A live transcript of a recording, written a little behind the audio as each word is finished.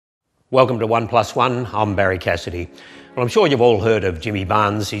Welcome to 1+1, I'm Barry Cassidy. Well, I'm sure you've all heard of Jimmy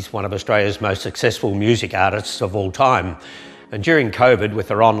Barnes. He's one of Australia's most successful music artists of all time. And during COVID, with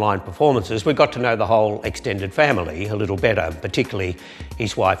their online performances, we got to know the whole extended family a little better, particularly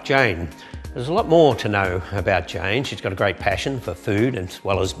his wife Jane. There's a lot more to know about Jane. She's got a great passion for food as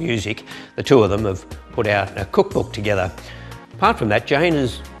well as music. The two of them have put out a cookbook together. Apart from that, Jane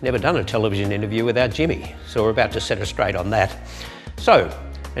has never done a television interview without Jimmy, so we're about to set her straight on that. So,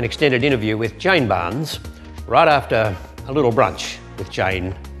 an extended interview with Jane Barnes, right after a little brunch with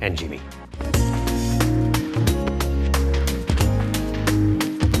Jane and Jimmy.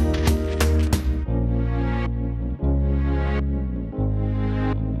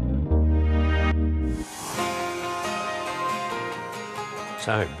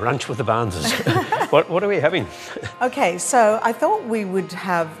 So, brunch with the Barneses. What are we having? Okay, so I thought we would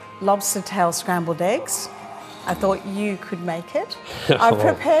have lobster tail scrambled eggs. I thought you could make it. I've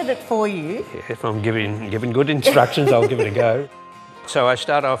prepared it for you. If I'm given good instructions, I'll give it a go. So I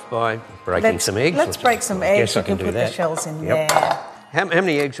start off by breaking some eggs. Let's break some eggs. I can do put that. The shells in Yep. there. How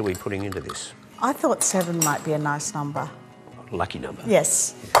many eggs are we putting into this? I thought 7 might be a nice number. Lucky number.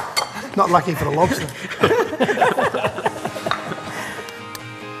 Yes. Not lucky for the lobster.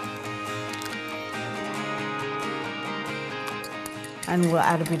 And we'll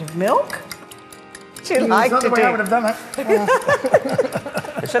add a bit of milk. Do you That's like not to the way I do? would have done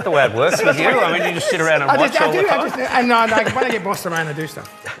it. Is that the way it works with you? I mean, you just sit around and watch all the time? No, when I get bossed around, I do stuff.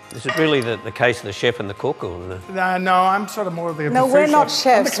 Is it really the case of the chef and the cook? Or the... No, I'm sort of more of the No, food we're not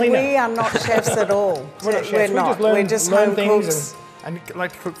chef. I'm the chefs. cleaner. We are not chefs at all. We're not chefs. We're not. We're just learn home things cooks. and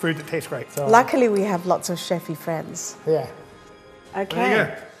like to cook food that tastes great. So. Luckily, we have lots of chefy friends. Yeah. Okay. There you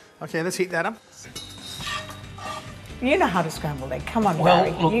go. Okay, let's heat that up. You know how to scramble egg. Come on, Well,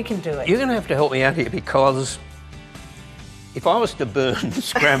 Barry. look, You can do it. You're going to have to help me out here, because if I was to burn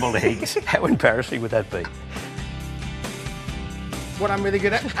scrambled eggs, how embarrassing would that be? What I'm really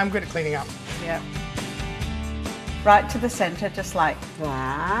good at, I'm good at cleaning up. Yeah. Right to the centre, just like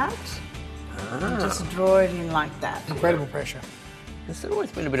that. And just draw it in like that. Incredible pressure. There's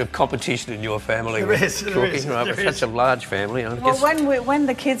always been a bit of competition in your family There with is, there cooking, is, right? there With is. such a large family. I Well, guess when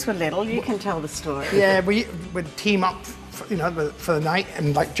the kids were little, you can tell the story. Yeah, we would team up, for the night,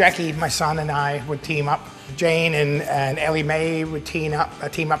 and like Jackie, my son, and I would team up. Jane and Ellie Mae would team up.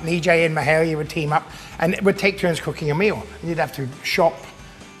 And EJ and Mahalia would team up, and it would take turns cooking a meal. And you'd have to shop,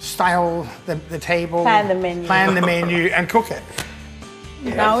 style the table, Plan the menu. and cook it.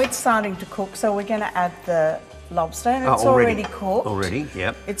 Now it's starting to cook, so we're going to add the lobster, and it's already cooked. Already,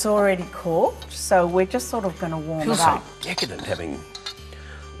 yep. It's already cooked, so we're just sort of going to warm Feels it so up. decadent having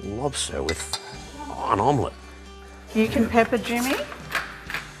lobster with an omelette. You can pepper, Jimmy.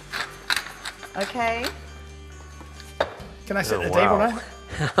 Okay. Can I set Oh, the wow.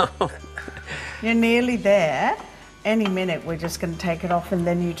 table now? You're nearly there. Any minute, we're just going to take it off, and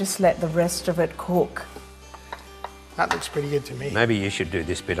then you just let the rest of it cook. That looks pretty good to me. Maybe you should do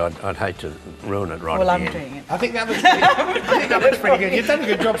this bit. I'd hate to ruin it right Well, at I'm the end. doing it. I think that looks pretty good. You've done a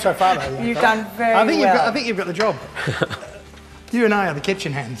good job so far, though. You've done very well. I think you've got the job. You and I are the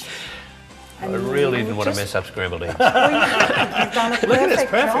kitchen hands. I really didn't want to mess up scrambled eggs. Well, you've done a Look at this,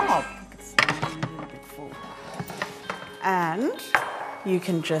 perfect perfect. job. And you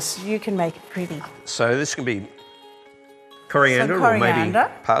can make it pretty. So this can be coriander, Some or maybe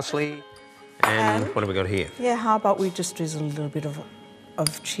coriander. parsley. And And- what have we got here? Yeah, how about we just drizzle a little bit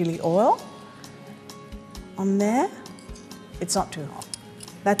of chili oil on there? It's not too hot.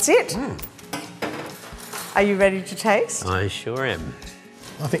 That's it. Are you ready to taste? I sure am.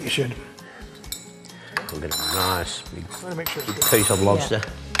 I think you should. I'll get a nice big I want to make sure it's good. piece of lobster.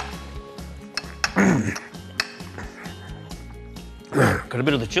 Got a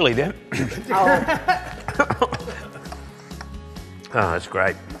bit of the chili there. Oh, Oh, that's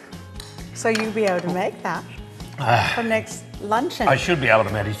great. so you'll be able to make that for next luncheon. I should be able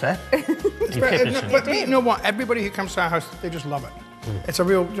to manage that. But you know what? Everybody who comes to our house, they just love it. It's a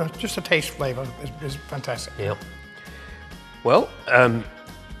real, just a taste flavour is fantastic. Yep. Well,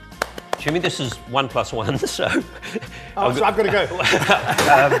 Jimmy, this is 1+1, so... Oh, so I've got to go.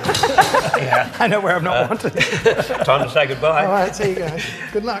 Yeah. I know where I'm not wanted. Time to say goodbye. All right, see you guys.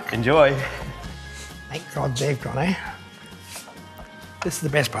 Good luck. Enjoy. Thank God they've gone, eh? This is the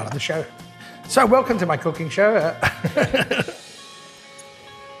best part of the show. So, welcome to my cooking show.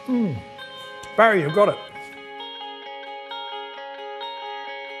 Barry, you've got it.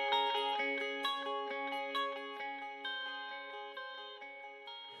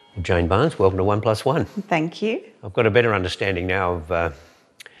 Jane Barnes, welcome to 1+1. Thank you. I've got a better understanding now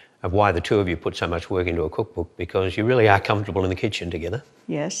of why the two of you put so much work into a cookbook, because you really are comfortable in the kitchen together.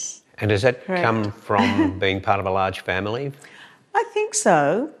 Yes. And does that Correct. come from being part of a large family? I think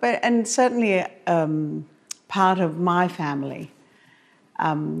so, and certainly part of my family.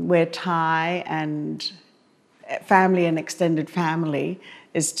 Where Thai and family and extended family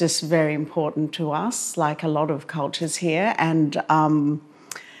is just very important to us, like a lot of cultures here, and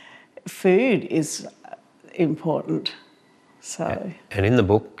food is important. So. And in the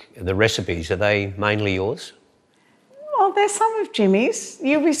book, the recipes, are they mainly yours? Well, there's some of Jimmy's.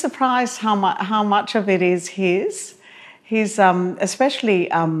 You'll be surprised how much of it is his. He's especially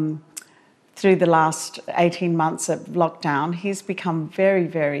through the last 18 months of lockdown, he's become very,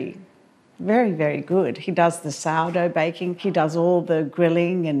 very, very, very good. He does the sourdough baking. He does all the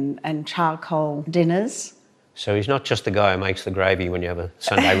grilling and charcoal dinners. So he's not just the guy who makes the gravy when you have a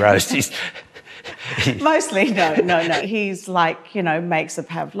Sunday roast. Mostly, no. He's like, makes a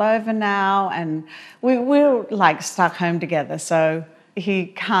pavlova now, and we're like stuck home together, so he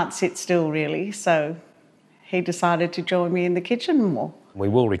can't sit still really. So he decided to join me in the kitchen more. We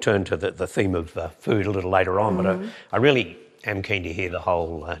will return to the theme of food a little later on, but I really am keen to hear the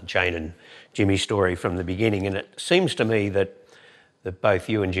whole Jane and Jimmy story from the beginning, and it seems to me that both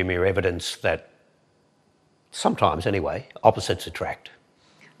you and Jimmy are evidence that sometimes, anyway, opposites attract.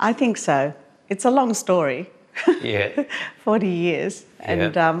 I think so. It's a long story. Yeah. 40 years.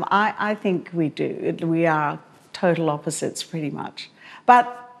 And I think we do. We are total opposites pretty much.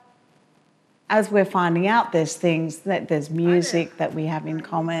 But as we're finding out, there's things, that there's music that we have in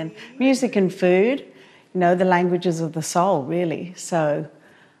common, music and food, the languages of the soul, really. So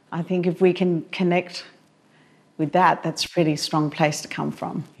I think if we can connect with that, that's a pretty strong place to come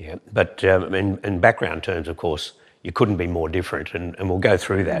from. Yeah, but in background terms, of course, you couldn't be more different, and we'll go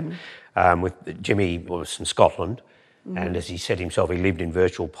through that. With Jimmy was in Scotland, and as he said himself, he lived in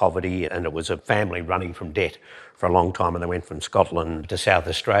virtual poverty, and it was a family running from debt for a long time, and they went from Scotland to South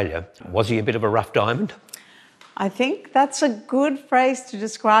Australia. Was he a bit of a rough diamond? I think that's a good phrase to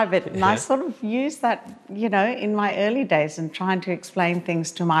describe it, and I sort of used that, in my early days and trying to explain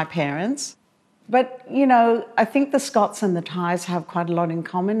things to my parents. But, I think the Scots and the Thais have quite a lot in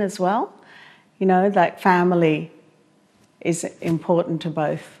common as well. That family is important to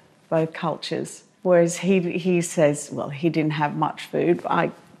both cultures. Whereas he says, well, he didn't have much food.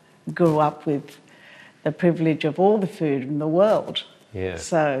 I grew up with the privilege of all the food in the world. Yeah.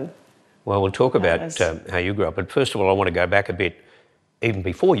 So. Well, we'll talk about how you grew up. But first of all, I want to go back a bit, even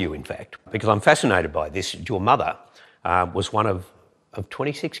before you, in fact, because I'm fascinated by this. Your mother was one of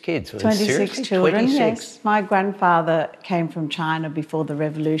 26 kids. 26 Seriously? children, 26? yes. My grandfather came from China before the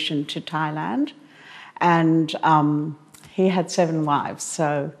revolution to Thailand, and he had 7 wives.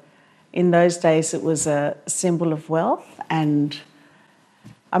 So in those days, it was a symbol of wealth. And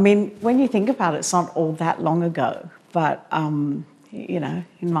I mean, when you think about it, it's not all that long ago, but, in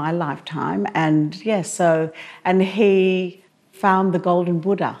my lifetime. And and he found the golden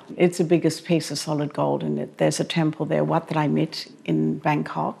Buddha. It's the biggest piece of solid gold, and there's a temple there, Wat Trai Mit, in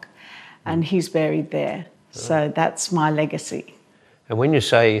Bangkok, and he's buried there. So that's my legacy. And when you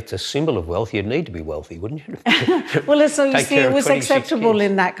say it's a symbol of wealth, you'd need to be wealthy, wouldn't you? Well, so you see, it was 26 acceptable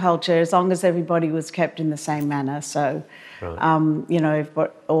kids. in that culture as long as everybody was kept in the same manner. So,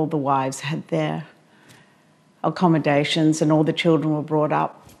 all the wives had their accommodations, and all the children were brought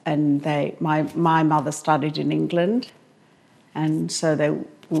up. And my mother studied in England, and so they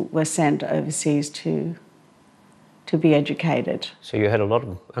were sent overseas to be educated. So you had a lot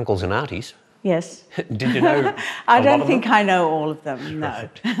of uncles and aunties. Yes. Did you know? I don't think I know all of them, no.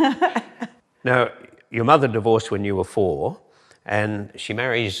 Now, your mother divorced when you were 4, and she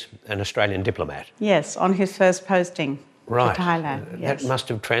marries an Australian diplomat. Yes, on his first posting to Thailand. That must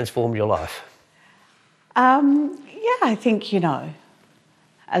have transformed your life. I think,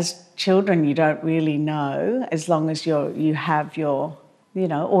 as children you don't really know, as long as you have your,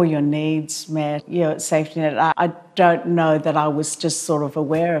 all your needs met, your safety net. I don't know that I was just sort of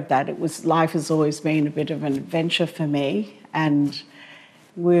aware of that. Life has always been a bit of an adventure for me, and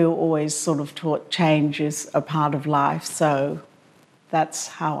we were always sort of taught change is a part of life, so that's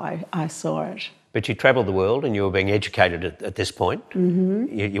how I saw it. But you travelled the world and you were being educated at this point.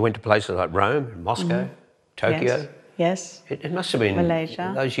 Mm-hmm. You went to places like Rome, Moscow, Tokyo. Yes. It must have been,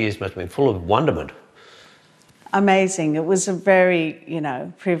 Malaysia. Those years must have been full of wonderment. Amazing. It was a very,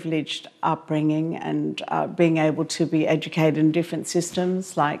 privileged upbringing, and being able to be educated in different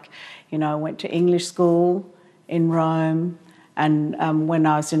systems. Like, I went to English school in Rome, and when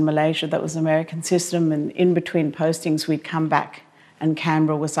I was in Malaysia, that was the American system, and in between postings, we'd come back, and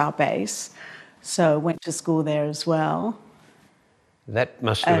Canberra was our base. So went to school there as well. That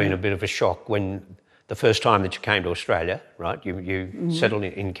must have been a bit of a shock when the first time that you came to Australia, right? You settled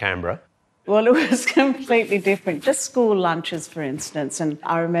in Canberra. Well, it was completely different. Just school lunches, for instance. And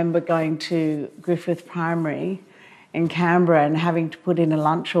I remember going to Griffith Primary in Canberra and having to put in a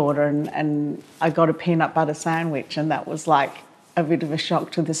lunch order, and I got a peanut butter sandwich, and that was like a bit of a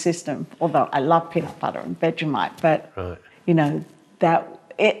shock to the system, although I love peanut butter and Vegemite. But, you know,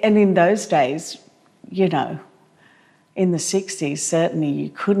 and in those days, you know, in the 60s, certainly you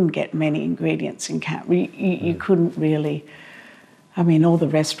couldn't get many ingredients in Canberra. You couldn't really. I mean, all the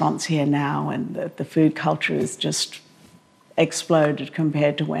restaurants here now and the food culture is just exploded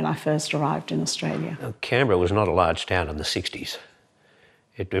compared to when I first arrived in Australia. Canberra was not a large town in the 60s.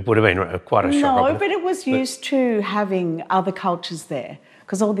 It would have been quite a shock. No, but it was used to having other cultures there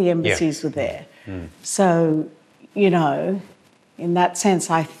because all the embassies were there. So, you know, in that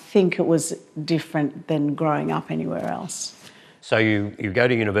sense, I think it was different than growing up anywhere else. So you go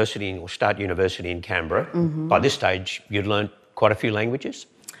to university or start university in Canberra. By this stage, you'd learned quite a few languages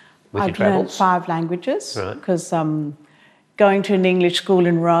with your travels? I've learned 5 languages because going to an English school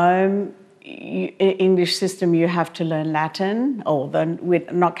in Rome, English system, you have to learn Latin,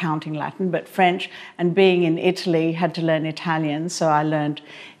 not counting Latin, but French. And being in Italy, had to learn Italian. So I learned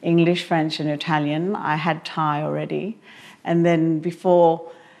English, French and Italian. I had Thai already. And then before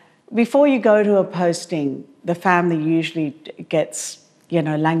you go to a posting, the family usually gets, you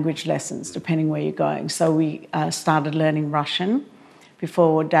know, language lessons depending where you're going. So we started learning Russian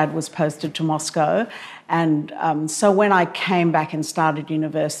before Dad was posted to Moscow. And so when I came back and started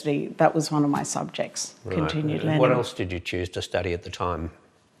university, that was one of my subjects, continued learning. What else did you choose to study at the time?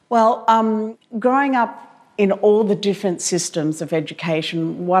 Well, growing up in all the different systems of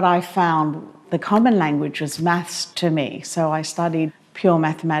education, what I found, the common language was maths to me. So I studied pure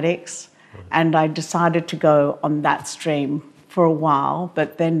mathematics and I decided to go on that stream for a while,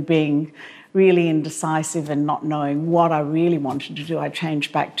 but then being really indecisive and not knowing what I really wanted to do, I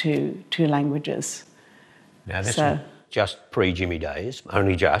changed back to languages. Now that's just pre-Jimmy days,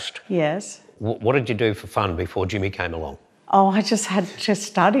 only just. Yes. What did you do for fun before Jimmy came along? Oh, I just had to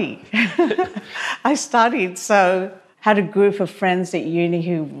study. I studied, so had a group of friends at uni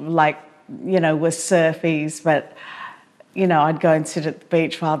who, like, you know, were surfies, but, you know, I'd go and sit at the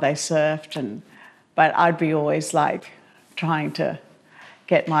beach while they surfed, but I'd be always like trying to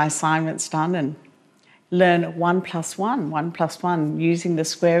get my assignments done and learn 1 + 1 using the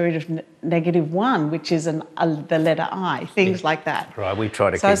square root of -1, which is the letter I, things like that. Right, we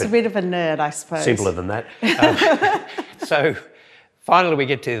try to keep it... So I was a bit of a nerd, I suppose. Simpler than that. So finally we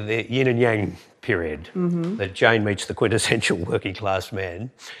get to the yin and yang period, that Jane meets the quintessential working class man.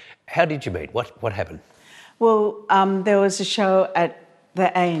 How did you meet? What happened? Well, there was a show at the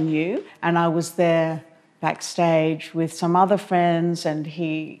ANU and I was there backstage with some other friends and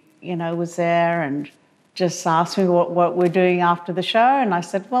he, you know, was there and just asked me what we're doing after the show. And I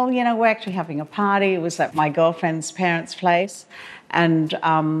said, well, you know, we're actually having a party. It was at my girlfriend's parents' place. And,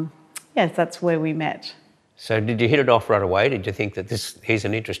 yes, that's where we met. So did you hit it off right away? Did you think that he's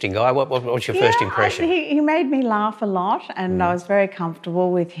an interesting guy? What's your first impression? He made me laugh a lot and I was very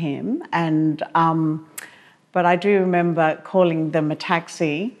comfortable with him. And but I do remember calling them a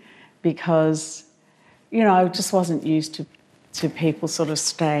taxi because, you know, I just wasn't used to people sort of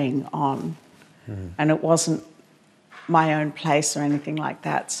staying on. And it wasn't my own place or anything like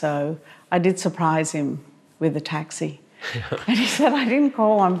that. So I did surprise him with a taxi. And he said, I didn't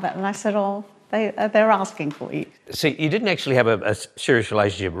call one, and I said, oh, they're asking for you. See, you didn't actually have a serious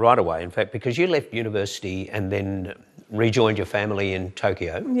relationship right away, in fact, because you left university and then rejoined your family in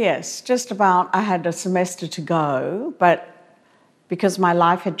Tokyo. Yes, just about. I had a semester to go, but because my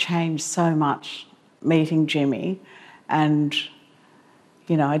life had changed so much meeting Jimmy and,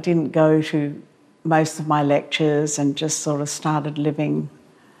 you know, I didn't go to most of my lectures and just sort of started living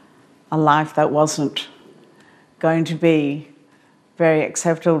a life that wasn't going to be very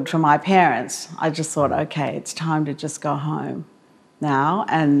acceptable to my parents. I just thought, okay, it's time to just go home now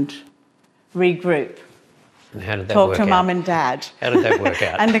and regroup. And how did that Talk work to out? Mum and Dad. How did that work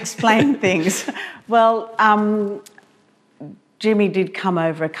out? And explain things. Well, Jimmy did come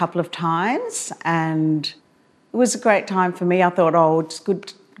over a couple of times and it was a great time for me. I thought, oh, it's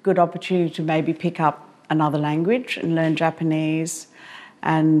good opportunity to maybe pick up another language and learn Japanese.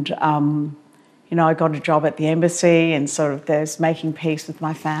 And, you know, I got a job at the embassy and sort of there's making peace with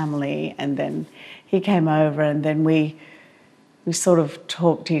my family. And then he came over and then we sort of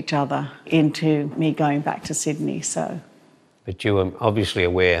talked each other into me going back to Sydney, so. But you were obviously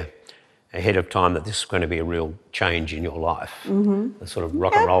aware ahead of time that this is going to be a real change in your life, the sort of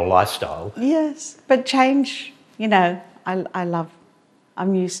rock and roll lifestyle. Yes, but change, you know, I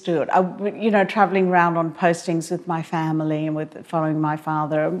I'm used to it. Travelling around on postings with my family and with following my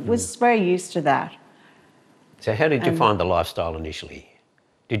father, I was very used to that. So how did you find the lifestyle initially?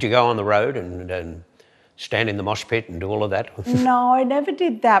 Did you go on the road and stand in the mosh pit and do all of that? No, I never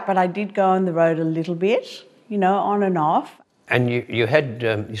did that, but I did go on the road a little bit, on and off. And you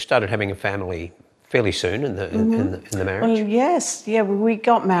started having a family fairly soon in the marriage? Well, yes. Yeah, we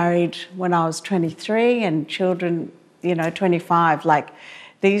got married when I was 23 and children, 25. Like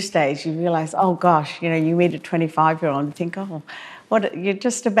these days you realise, oh gosh, you meet a 25-year-old and think, oh, you're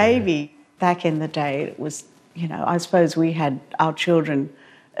just a baby. Yeah. Back in the day it was, I suppose we had our children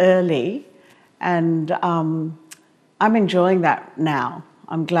early, and I'm enjoying that now.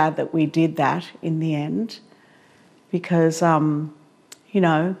 I'm glad that we did that in the end because,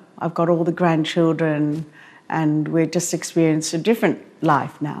 I've got all the grandchildren and we're just experiencing a different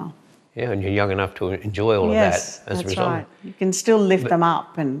life now. Yeah, and you're young enough to enjoy all of that as a result. That's right. You can still lift them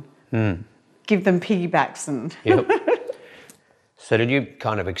up and give them piggybacks. Yep. So did you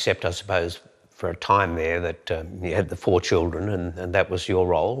kind of accept, I suppose, for a time there that you had the 4 children and that was your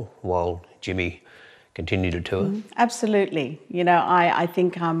role while Jimmy continued to tour? Absolutely. I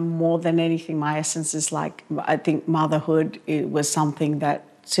think more than anything, my essence is I think motherhood, it was something that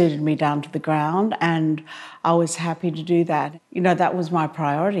suited me down to the ground, and I was happy to do that. That was my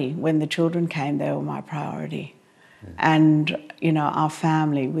priority. When the children came, they were my priority. And, our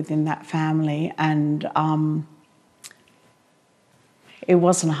family, within that family, and it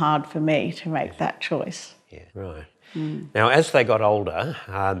wasn't hard for me to make that choice. Yeah, right. Now, as they got older,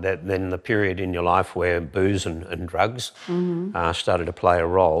 then the period in your life where booze and drugs started to play a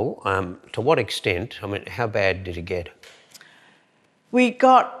role, to what extent, how bad did it get? We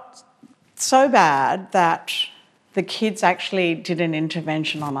got so bad that the kids actually did an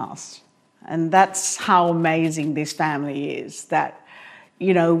intervention on us. And that's how amazing this family is, that,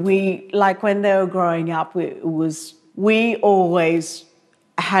 when they were growing up, we always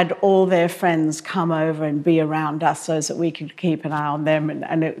had all their friends come over and be around us so that we could keep an eye on them.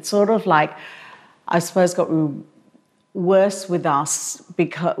 And it sort of I suppose, got worse with us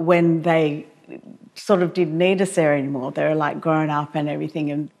because when they sort of didn't need us there anymore. They were grown up and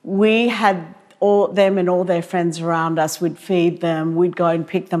everything. And we had them and all their friends around us. We'd feed them. We'd go and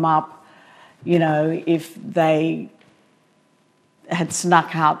pick them up, if they had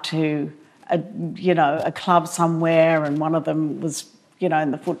snuck out to a club somewhere and one of them was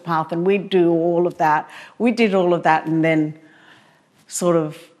in the footpath, and we'd do all of that. We did all of that and then sort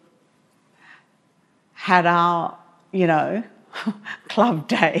of had our, club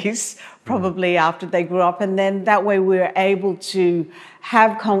days probably after they grew up, and then that way we were able to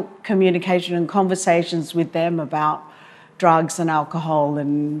have communication and conversations with them about drugs and alcohol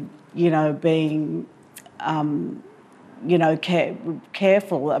and, being,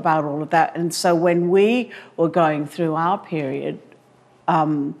 careful about all of that. And so when we were going through our period,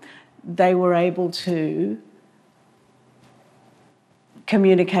 they were able to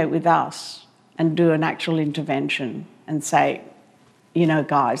communicate with us and do an actual intervention and say,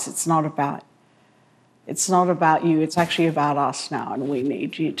 guys, it's not about you, it's actually about us now, and we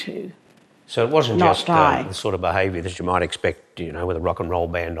need you to. So it wasn't just the sort of behaviour that you might expect, with a rock and roll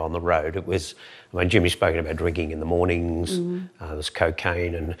band on the road. It was, Jimmy's spoken about drinking in the mornings, there's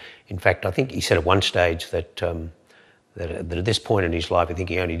cocaine, and in fact, I think he said at one stage that at this point in his life, I think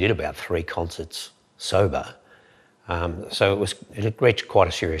he only did about 3 concerts sober. So it reached quite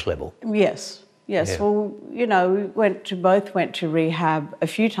a serious level. Yes. Yeah. Well, we both went to rehab a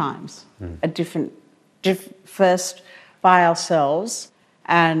few times, at different first by ourselves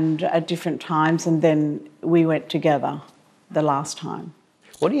and at different times, and then we went together the last time.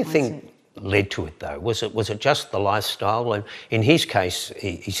 What do you think led to it, though? Was it just the lifestyle? And in his case,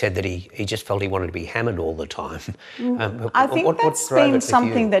 he said that he just felt he wanted to be hammered all the time. I think that's been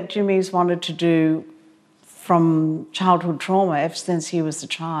something that Jimmy's wanted to do from childhood trauma ever since he was a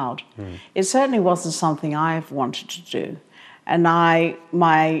child. It certainly wasn't something I've wanted to do. And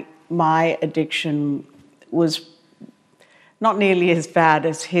my addiction was not nearly as bad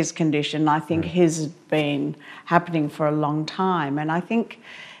as his condition. I think his had been happening for a long time. And I think,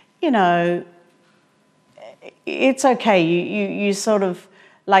 it's okay. You sort of,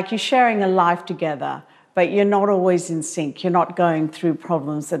 you're sharing a life together, but you're not always in sync. You're not going through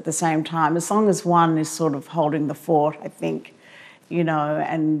problems at the same time. As long as one is sort of holding the fort, I think,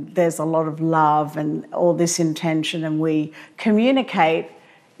 and there's a lot of love and all this intention, and we communicate,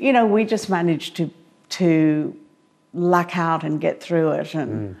 we just manage to luck out and get through it.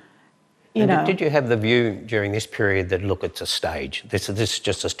 And you know. Did you have the view during this period that, look, it's a stage, this is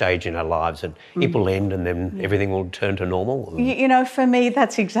just a stage in our lives and it will end and then everything will turn to normal? You know, for me,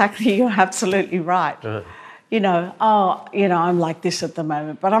 that's exactly, you're absolutely right. You know, I'm like this at the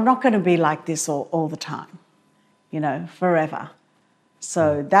moment, but I'm not going to be like this all the time, you know, forever.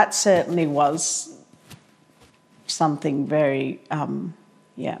 So that certainly was something very,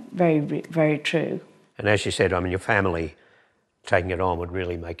 very, very true. And as you said, I mean, your family taking it on would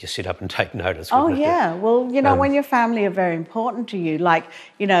really make you sit up and take notice. Oh, Wouldn't it? yeah. Well, you know, when your family are very important to you, like,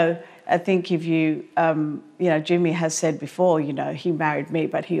 you know, I think if you, you know, Jimmy has said before, you know, he married me,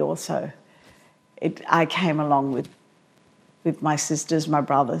 but he also, I came along with my sisters, my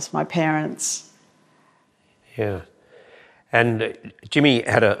brothers, my parents. Yeah. And Jimmy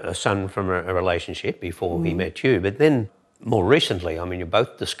had a son from a relationship before he met you, but then more recently, I mean, you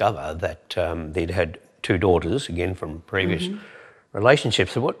both discover that they'd had 2 daughters, again from previous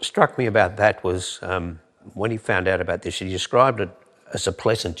relationships. So what struck me about that was when he found out about this, he described it as a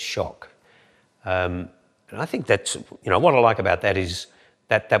pleasant shock. And I think that's, you know, what I like about that is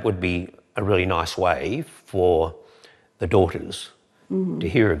that would be a really nice way for the daughters to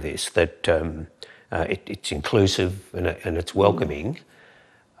hear of this, that it's inclusive and it's welcoming.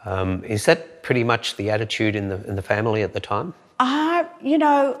 Is that pretty much the attitude in the family at the time? You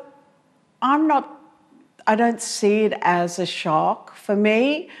know, I don't see it as a shock. For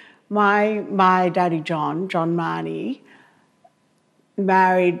me, my daddy John Marnie,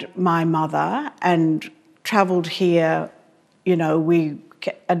 married my mother and travelled here. You know, we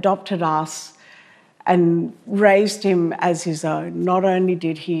adopted us and raised him as his own. Not only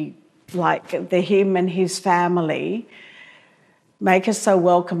did he, like, him and his family make us so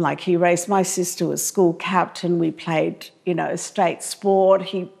welcome. Like, he raised my sister as school captain. We played, you know, state sport.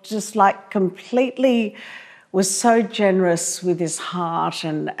 He just, like, completely was so generous with his heart,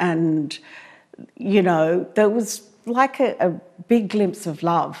 and you know, there was like a big glimpse of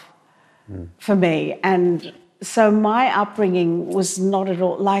love for me. And so my upbringing was not at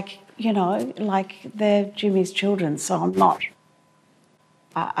all like, you know, like, they're Jimmy's children, so I'm not.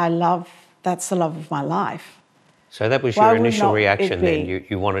 I love, that's the love of my life. So that was your initial reaction then?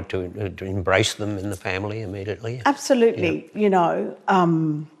 You wanted to embrace them in the family immediately? Absolutely. Yeah. You know,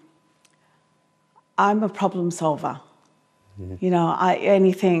 I'm a problem solver. You know,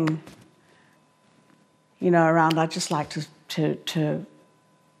 anything, you know, around, I just like to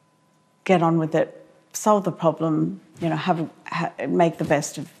get on with it, solve the problem, you know, make the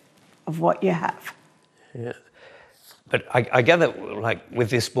best of what you have. Yeah. But I gather, like, with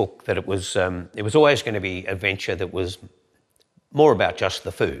this book, that it was always going to be a venture that was more about just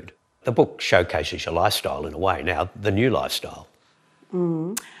the food. The book showcases your lifestyle in a way now, the new lifestyle.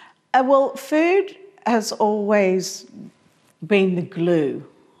 Well, food has always been the glue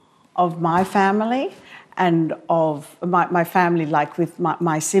of my family and of my family, like with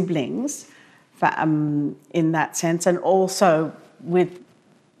my siblings, in that sense, and also with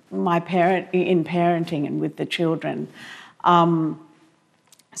my parenting and with the children.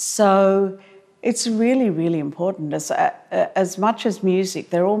 So it's really, really important. As much as music,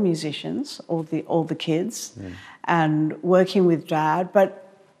 they're all musicians, all the kids, and working with Dad, but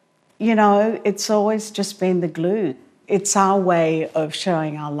you know, it's always just been the glue. It's our way of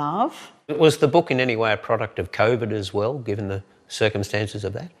showing our love. Was the book in any way a product of COVID as well, given the circumstances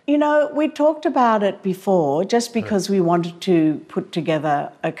of that? You know, we talked about it before, just because we wanted to put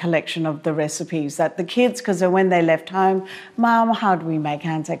together a collection of the recipes that the kids, because when they left home, Mum, how do we make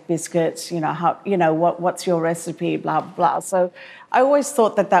Anzac biscuits? You know, what's your recipe? Blah blah blah. So I always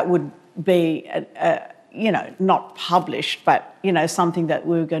thought that would be you know, not published, but, you know, something that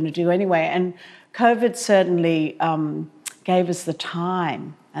we were going to do anyway. And COVID certainly gave us the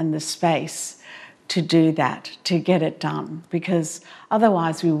time and the space to do that, to get it done, because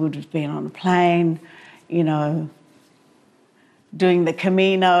otherwise we would have been on a plane, you know, doing the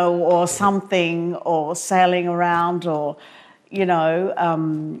Camino or something, or sailing around, or, you know,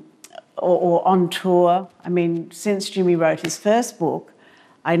 or on tour. I mean, since Jimmy wrote his first book,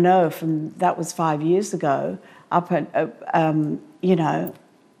 I know that was 5 years ago, up at, you know,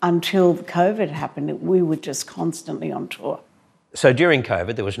 until COVID happened, we were just constantly on tour. So during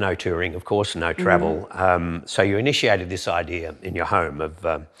COVID, there was no touring, of course, no travel. So you initiated this idea in your home of,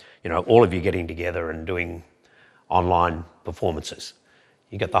 you know, all of you getting together and doing online performances.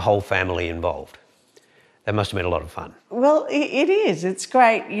 You got the whole family involved. That must have been a lot of fun. Well, it is. It's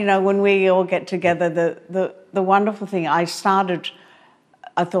great. You know, when we all get together, the wonderful thing, I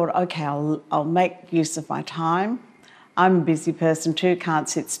thought, okay, I'll make use of my time. I'm a busy person too, can't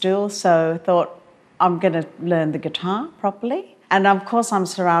sit still. So I thought, I'm going to learn the guitar properly And of course I'm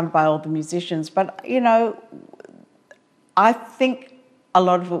surrounded by all the musicians, but you know, I think a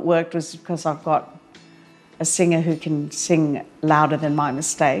lot of it worked was because I've got a singer who can sing louder than my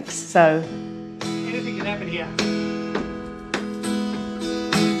mistakes, so. Anything can happen here.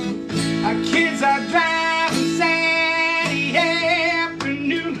 Our kids are driving Saturday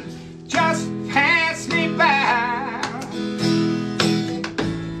afternoon, just pass me by,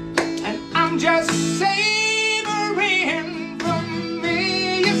 and I'm just savoring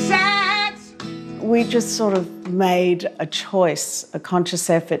familiar sights. We just sort of made a choice, a conscious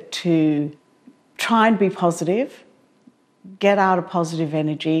effort to try and be positive, get out a positive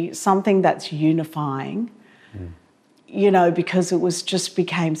energy, something that's unifying. You know, because it was just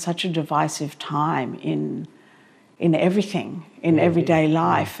became such a divisive time in everything, in everyday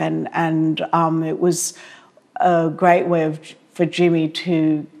life, and it was a great way for Jimmy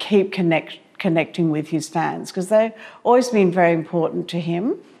to keep connecting with his fans, because they've always been very important to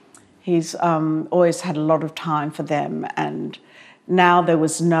him. He's always had a lot of time for them, and now there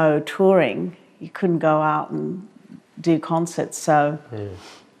was no touring. You couldn't go out and do concerts, so. Yeah.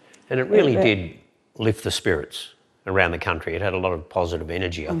 And it really did lift the spirits around the country. It had a lot of positive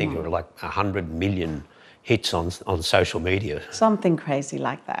energy. I think there were like 100 million hits on social media. Something crazy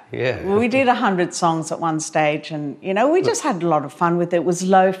like that. Yeah. Well, we did 100 songs at one stage, and, you know, we just had a lot of fun with it. It was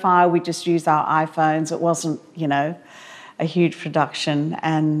lo-fi. We just used our iPhones. It wasn't, you know, a huge production.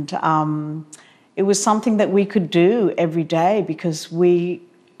 And it was something that we could do every day because we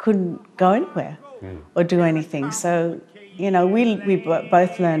couldn't go anywhere or do anything. So, you know, we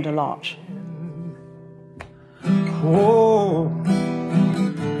both learned a lot. Oh,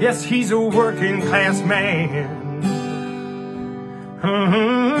 yes, he's a working class man.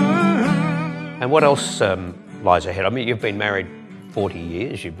 And what else lies ahead? I mean, you've been married 40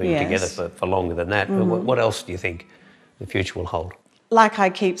 years, you've been together for longer than that. But what else do you think the future will hold? Like I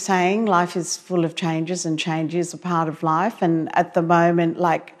keep saying, life is full of changes, and change is a part of life. And at the moment,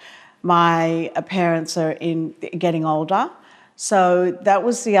 like, my parents are getting older. So that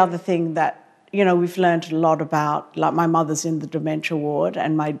was the other thing that, you know, we've learned a lot about. Like, my mother's in the dementia ward,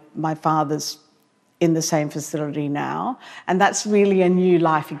 and my father's in the same facility now. And that's really a new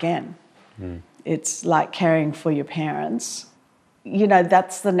life again. It's like caring for your parents. You know,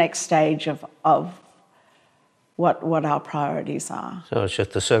 that's the next stage of what our priorities are. So it's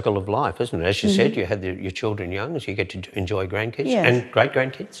just the circle of life, isn't it? As you said, you had your children young, so you get to enjoy grandkids and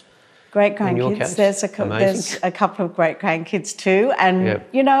great-grandkids. Great grandkids. There's a couple of great grandkids too, and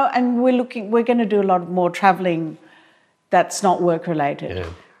you know, and we're going to do a lot more travelling that's not work related. Yeah.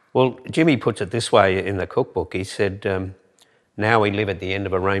 Well, Jimmy puts it this way in the cookbook. He said, "Now we live at the end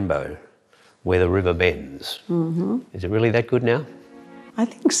of a rainbow, where the river bends." Is it really that good now? I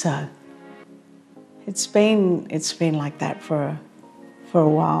think so. It's been like that for a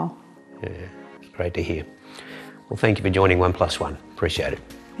while. Yeah, it's great to hear. Well, thank you for joining 1+1. Appreciate it.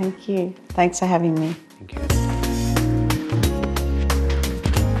 Thank you. Thanks for having me. Thank you.